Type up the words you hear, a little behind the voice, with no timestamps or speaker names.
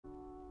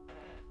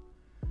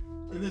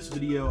In this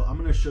video, I'm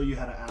going to show you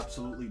how to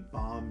absolutely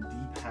bomb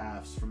deep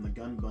halves from the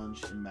gun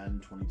bunch in Madden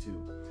 22.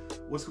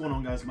 What's going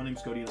on, guys? My name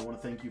is Cody, and I want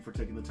to thank you for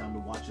taking the time to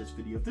watch this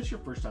video. If this is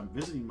your first time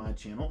visiting my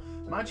channel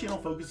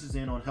focuses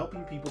in on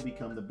helping people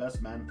become the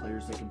best Madden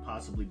players they can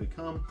possibly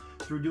become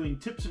through doing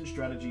tips and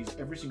strategies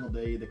every single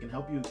day that can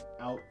help you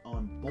out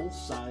on both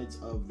sides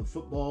of the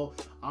football,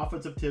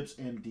 offensive tips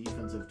and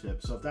defensive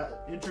tips. So if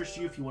that interests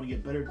you, if you want to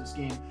get better at this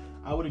game,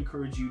 I would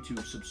encourage you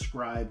to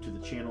subscribe to the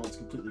channel. It's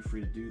completely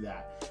free to do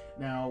that.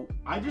 Now,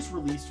 I just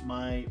released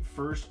my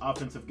first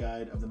offensive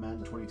guide of the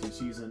Madden 22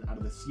 season out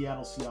of the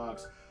Seattle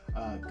Seahawks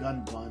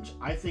gun bunch.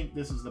 I think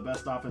this is the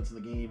best offense in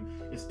the game.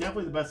 It's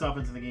definitely the best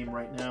offense in the game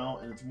right now,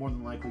 and it's more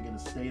than likely going to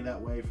stay that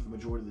way for the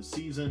majority of the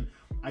season.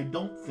 I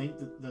don't think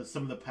that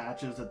some of the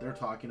patches that they're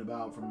talking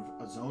about from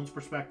a zones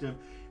perspective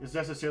is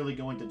necessarily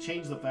going to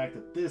change the fact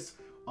that this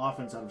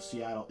offense out of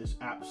Seattle is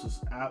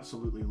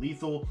absolutely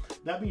lethal.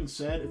 That being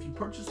said, if you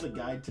purchase the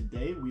guide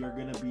today, we are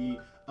going to be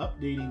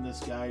updating this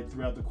guide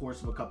throughout the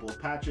course of a couple of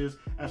patches.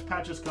 As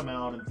patches come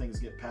out and things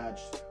get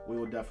patched, we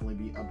will definitely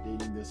be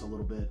updating this a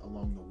little bit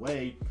along the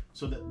way,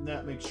 so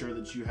that makes sure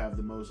that you have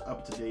the most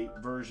up-to-date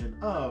version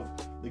of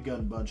the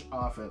gun bunch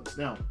offense.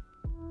 Now,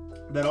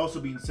 that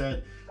also being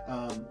said,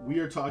 we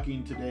are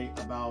talking today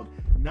about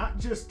not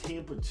just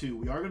Tampa 2.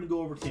 We are going to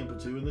go over Tampa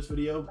 2 in this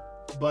video,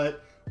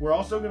 but we're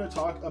also going to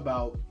talk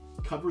about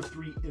cover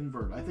 3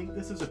 invert. I think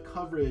this is a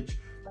coverage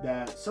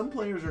that some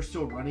players are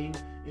still running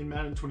in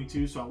Madden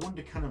 22, so I wanted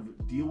to kind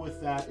of deal with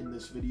that in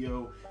this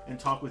video and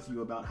talk with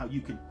you about how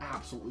you can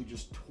absolutely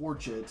just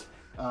torch it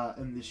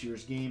in this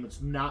year's game.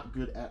 It's not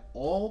good at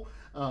all,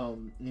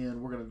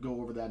 and we're going to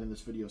go over that in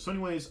this video. So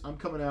anyways, I'm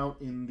coming out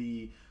in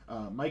the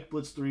Mike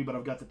Blitz 3, but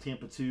I've got the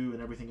Tampa 2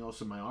 and everything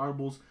else in my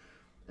audibles.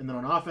 And then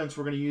on offense,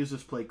 we're going to use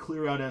this play,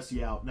 clear out,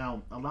 SE out.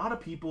 Now, a lot of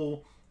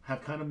people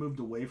have kind of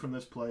moved away from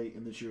this play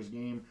in this year's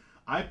game.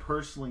 I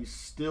personally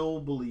still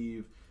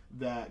believe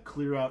that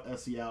clear out,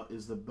 SE out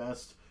is the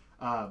best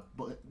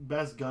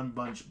gun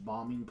bunch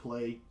bombing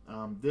play.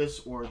 This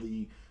or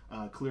the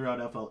clear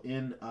out FL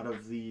in out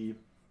of the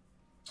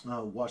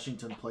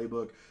Washington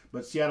playbook.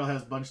 But Seattle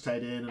has bunch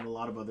tight end and a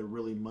lot of other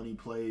really money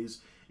plays,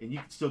 and you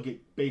can still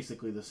get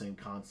basically the same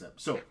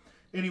concept. So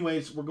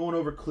anyways, we're going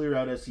over clear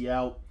out, SE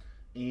out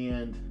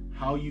and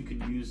how you can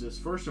use this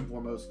first and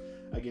foremost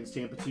against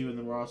Tampa 2, and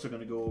then we're also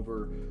going to go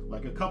over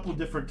like a couple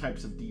different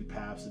types of deep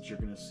halves that you're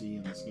going to see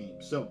in this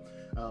game. So,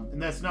 and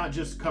that's not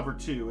just cover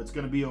 2, it's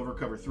going to be over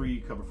cover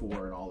 3, cover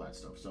 4, and all that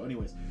stuff. So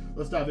anyways,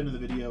 let's dive into the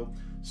video.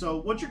 So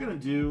what you're going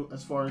to do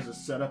as far as the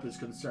setup is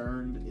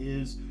concerned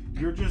is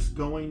you're just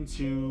going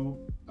to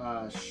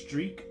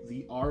streak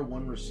the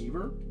R1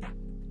 receiver,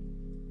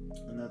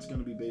 and that's going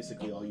to be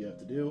basically all you have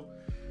to do.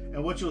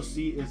 And what you'll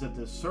see is that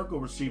the circle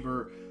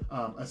receiver,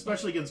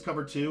 especially against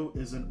cover 2,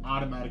 is an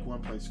automatic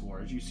one-play score.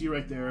 As you see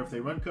right there, if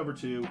they run cover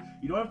 2,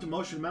 you don't have to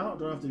motion them out,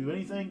 don't have to do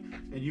anything,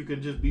 and you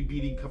can just be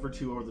beating cover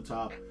 2 over the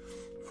top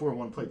for a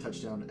one-play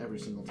touchdown every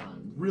single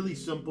time. Really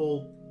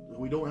simple.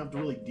 We don't have to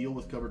really deal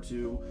with cover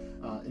 2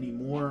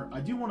 anymore.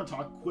 I do want to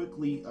talk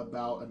quickly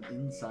about an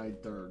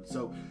inside third.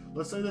 So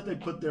let's say that they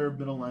put their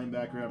middle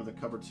linebacker out of the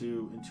cover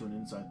 2 into an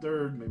inside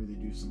third. Maybe they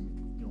do some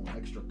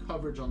extra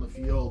coverage on the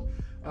field.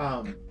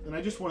 And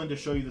I just wanted to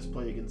show you this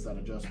play against that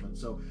adjustment.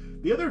 So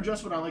the other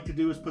adjustment I like to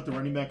do is put the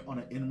running back on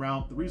an in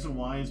route. The reason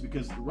why is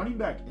because the running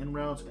back in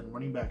routes and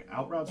running back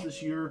out routes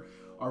this year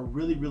are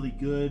really, really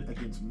good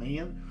against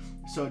man.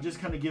 So it just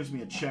kind of gives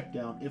me a check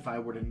down if I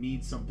were to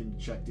need something to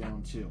check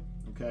down too.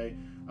 Okay.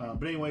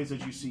 But anyways,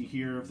 as you see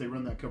here, if they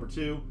run that cover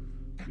 2,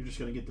 you're just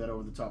going to get that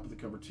over the top of the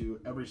cover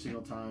 2 every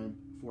single time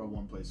for a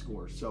one-play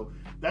score. So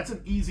that's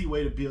an easy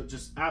way to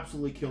just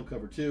absolutely kill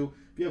cover 2.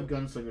 If you have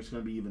Gunslinger, it's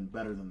going to be even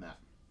better than that.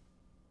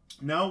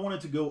 Now I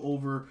wanted to go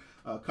over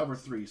cover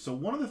 3. So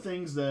one of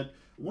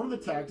the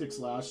tactics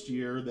last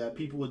year that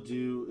people would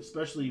do,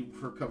 especially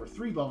for cover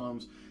 3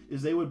 bombs,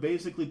 is they would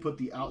basically put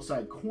the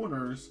outside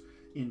corners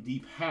in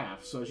deep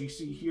half. So as you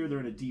see here, they're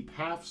in a deep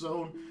half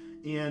zone.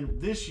 And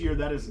this year,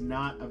 that is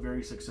not a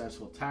very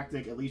successful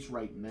tactic, at least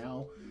right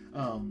now.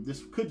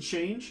 This could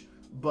change,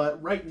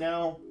 but right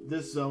now,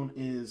 this zone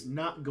is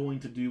not going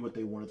to do what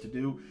they want it to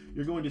do.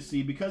 You're going to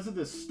see, because of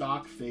this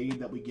stock fade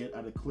that we get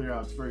out of clear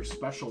out, it's a very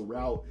special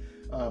route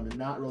and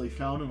not really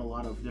found in a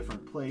lot of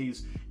different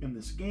plays in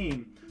this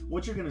game.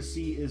 What you're going to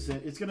see is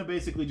that it's going to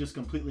basically just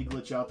completely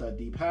glitch out that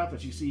deep half.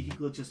 As you see, he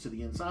glitches to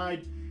the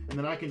inside, and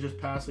then I can just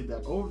pass lead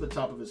that over the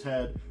top of his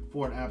head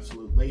for an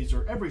absolute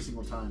laser every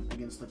single time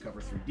against the cover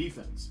 3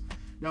 defense.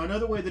 Now,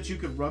 another way that you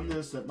could run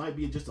this that might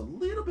be just a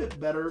little bit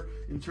better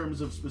in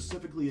terms of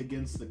specifically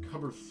against the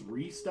cover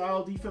 3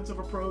 style defensive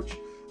approach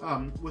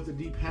with the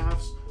deep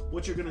halves,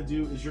 what you're going to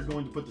do is you're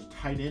going to put the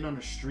tight end on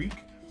a streak,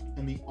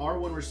 and the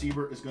R1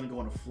 receiver is going to go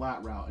on a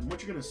flat route. And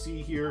what you're going to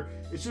see here,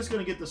 it's just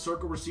going to get the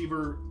circle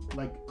receiver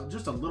like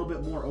just a little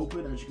bit more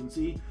open, as you can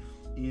see.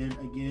 And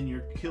again,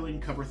 you're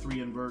killing cover 3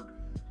 invert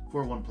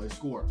for a one-play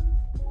score.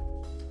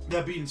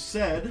 That being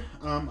said,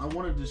 I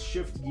wanted to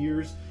shift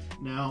gears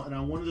now, and I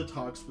wanted to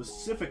talk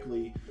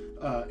specifically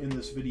in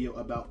this video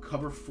about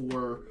cover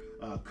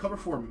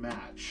four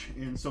match.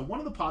 And so one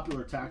of the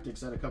popular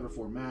tactics at a cover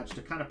four match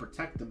to kind of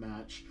protect the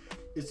match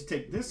is to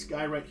take this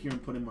guy right here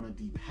and put him on a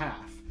deep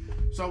half.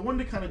 So I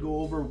wanted to kind of go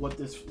over what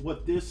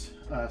this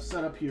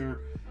setup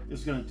here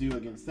is going to do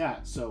against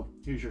that. So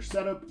here's your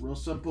setup, real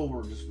simple.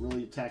 We're just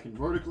really attacking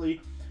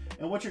vertically.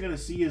 And what you're going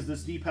to see is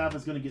this deep half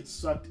is going to get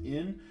sucked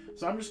in.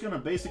 So I'm just going to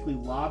basically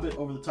lob it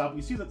over the top.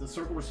 You see that the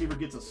circle receiver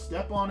gets a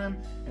step on him.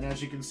 And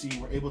as you can see,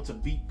 we're able to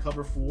beat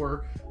cover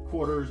four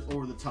quarters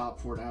over the top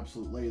for an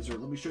absolute laser.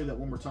 Let me show you that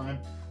one more time.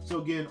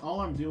 So again,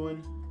 all I'm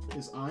doing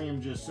is I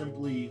am just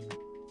simply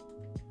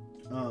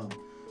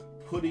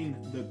putting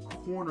the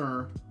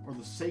corner or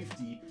the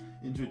safety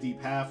into a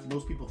deep half.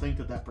 Most people think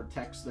that that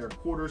protects their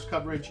quarters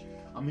coverage.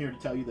 I'm here to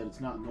tell you that it's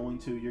not going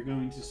to. You're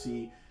going to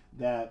see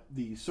that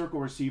the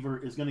circle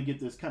receiver is going to get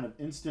this kind of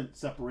instant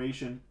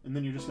separation, and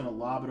then you're just going to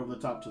lob it over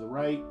the top to the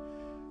right.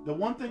 The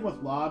one thing with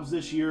lobs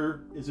this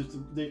year is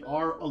they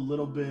are a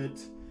little bit,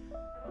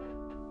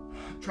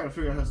 I'm trying to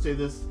figure out how to say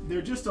this,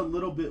 they're just a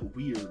little bit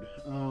weird.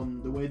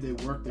 The way they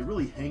work, they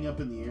really hang up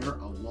in the air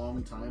a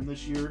long time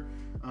this year.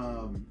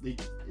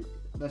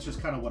 That's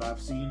just kind of what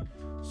I've seen.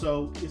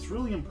 So it's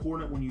really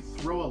important when you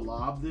throw a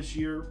lob this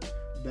year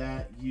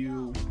that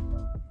you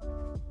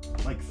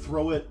like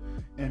throw it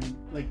and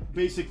like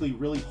basically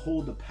really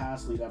hold the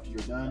pass lead after you're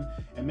done,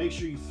 and make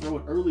sure you throw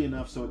it early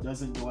enough so it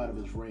doesn't go out of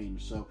his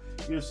range. So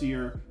you're gonna see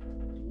your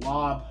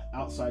lob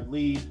outside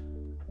lead,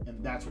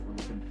 and that's what we're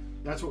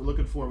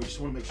looking for. We just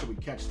want to make sure we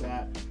catch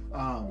that.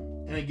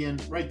 And again,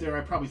 right there,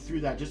 I probably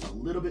threw that just a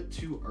little bit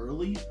too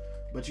early,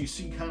 but you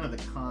see kind of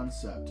the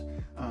concept.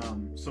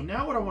 So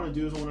now what I want to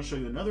do is I want to show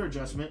you another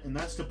adjustment, and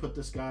that's to put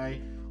this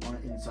guy on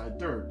an inside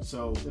third.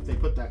 So if they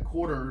put that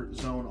quarter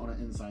zone on an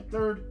inside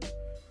third,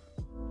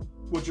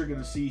 what you're going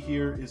to see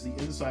here is the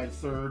inside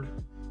third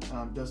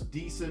does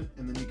decent,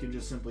 and then you can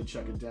just simply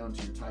check it down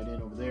to your tight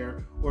end over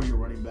there or your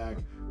running back.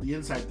 The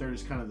inside third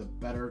is kind of the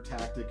better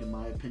tactic in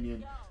my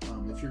opinion.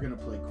 If you're going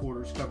to play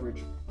quarters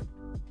coverage,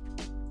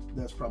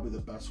 that's probably the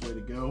best way to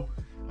go,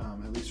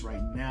 at least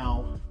right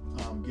now,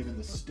 given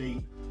the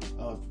state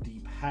of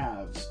deep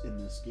halves in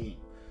this game.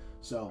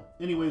 So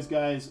anyways,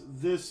 guys,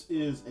 this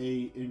is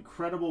a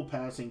incredible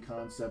passing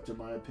concept in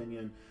my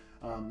opinion.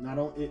 Not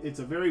only it's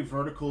a very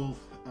vertical,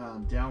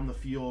 down the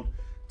field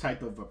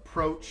type of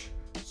approach.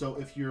 So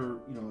if you're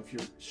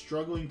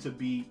struggling to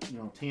beat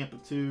Tampa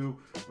 2,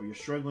 or you're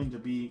struggling to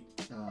beat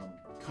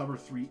cover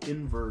 3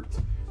 invert,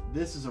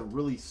 this is a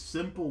really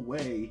simple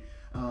way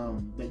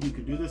that you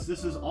can do this.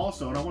 This is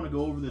also, and I want to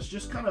go over this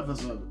just kind of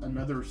as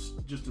another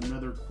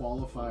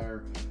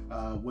qualifier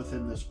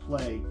within this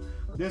play.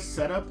 This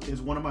setup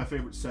is one of my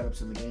favorite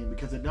setups in the game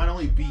because it not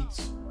only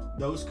beats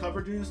those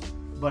coverages,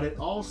 but it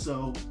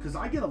also, because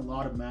I get a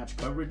lot of match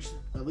coverage,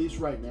 at least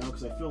right now,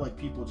 because I feel like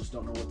people just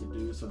don't know what to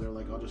do, so they're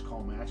like, I'll just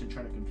call match and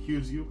try to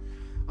confuse you.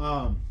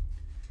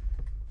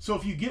 So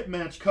if you get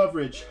match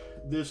coverage,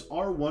 this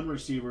R1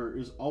 receiver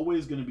is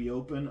always going to be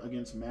open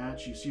against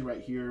match. You see right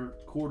here,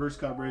 quarters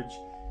coverage.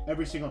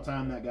 Every single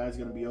time that guy's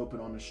going to be open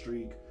on the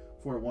streak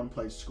for a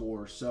one-play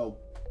score. So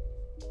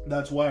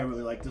that's why I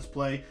really like this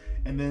play.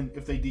 And then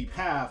if they deep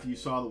half, you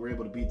saw that we're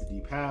able to beat the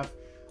deep half.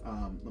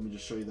 Let me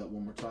just show you that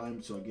one more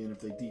time. So again, if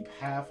they deep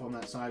half on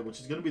that side, which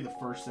is going to be the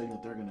first thing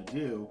that they're going to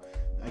do,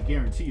 I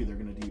guarantee you they're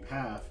going to deep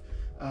half.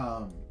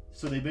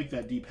 So they make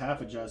that deep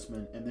half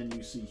adjustment, and then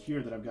you see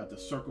here that I've got the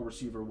circle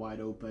receiver wide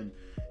open.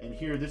 And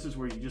here, this is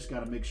where you just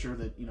got to make sure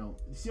that, you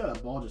see how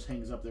that ball just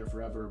hangs up there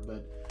forever,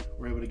 but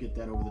we're able to get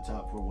that over the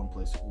top for a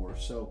one-play score.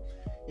 So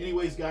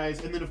anyways,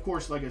 guys, and then of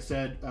course, like I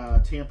said,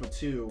 Tampa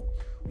 2,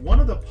 one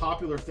of the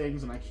popular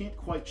things, and I can't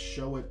quite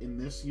show it in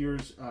this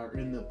year's,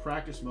 in the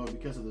practice mode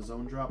because of the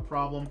zone drop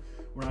problem,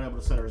 we're not able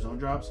to set our zone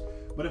drops.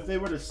 But if they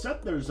were to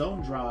set their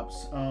zone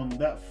drops,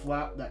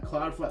 that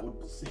cloud flat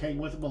would hang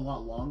with them a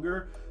lot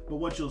longer. But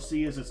what you'll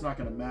see is it's not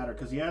going to matter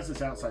because he has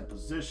this outside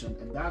position,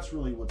 and that's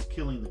really what's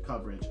killing the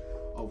coverage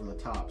over the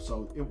top.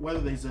 So whether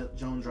they set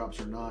zone drops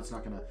or not, it's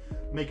not going to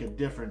make a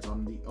difference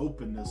on the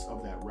openness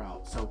of that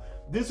route. So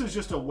this is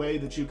just a way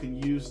that you can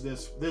use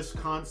this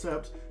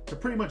concept to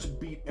pretty much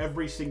beat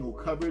every single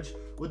coverage,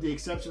 with the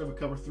exception of a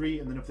cover 3.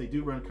 And then if they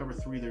do run cover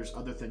 3, there's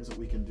other things that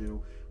we can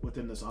do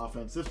within this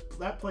offense.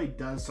 That play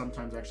does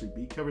sometimes actually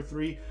beat cover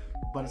 3,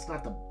 but it's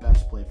not the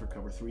best play for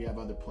cover 3. I have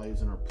other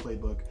plays in our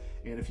playbook.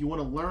 And if you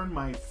want to learn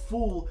my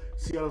full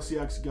Seattle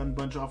Seahawks gun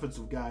bunch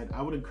offensive guide,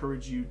 I would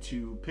encourage you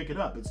to pick it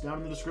up. It's down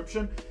in the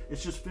description.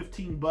 It's just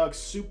 15 bucks,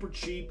 super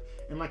cheap.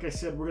 And like I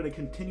said, we're going to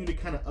continue to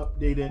kind of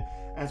update it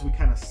as we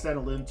kind of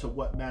settle into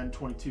what Madden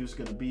 22 is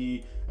going to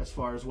be, as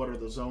far as what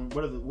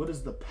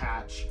is the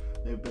patch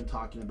they've been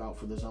talking about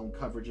for the zone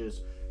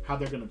coverages, how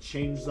they're going to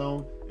change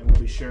zone, and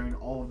we'll be sharing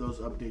all of those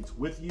updates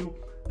with you.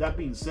 That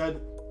being said,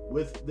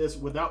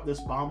 without this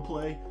bomb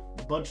play,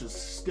 bunch is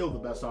still the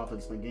best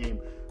offense in the game,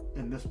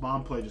 and this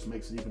bomb play just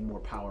makes it even more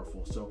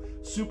powerful. So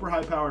super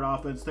high powered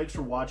offense. Thanks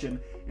for watching,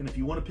 and if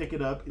you want to pick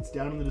it up, it's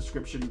down in the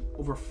description.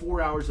 Over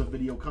 4 hours of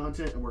video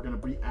content, and we're going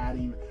to be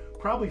adding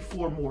probably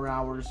 4 more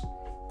hours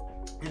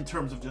in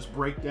terms of just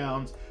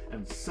breakdowns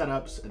and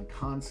setups and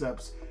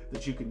concepts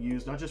that you can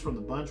use, not just from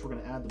the bunch. We're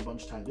going to add the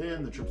bunch tight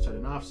end, the triple tight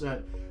end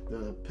offset,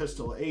 the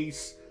pistol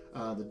ace,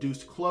 the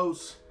deuce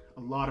close. A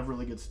lot of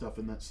really good stuff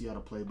in that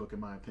Seattle playbook, in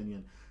my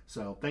opinion.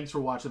 So thanks for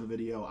watching the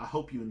video. I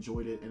hope you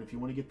enjoyed it. And if you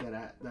want to get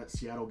that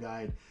Seattle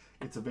guide,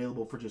 it's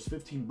available for just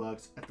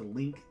 $15 at the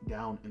link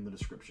down in the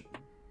description.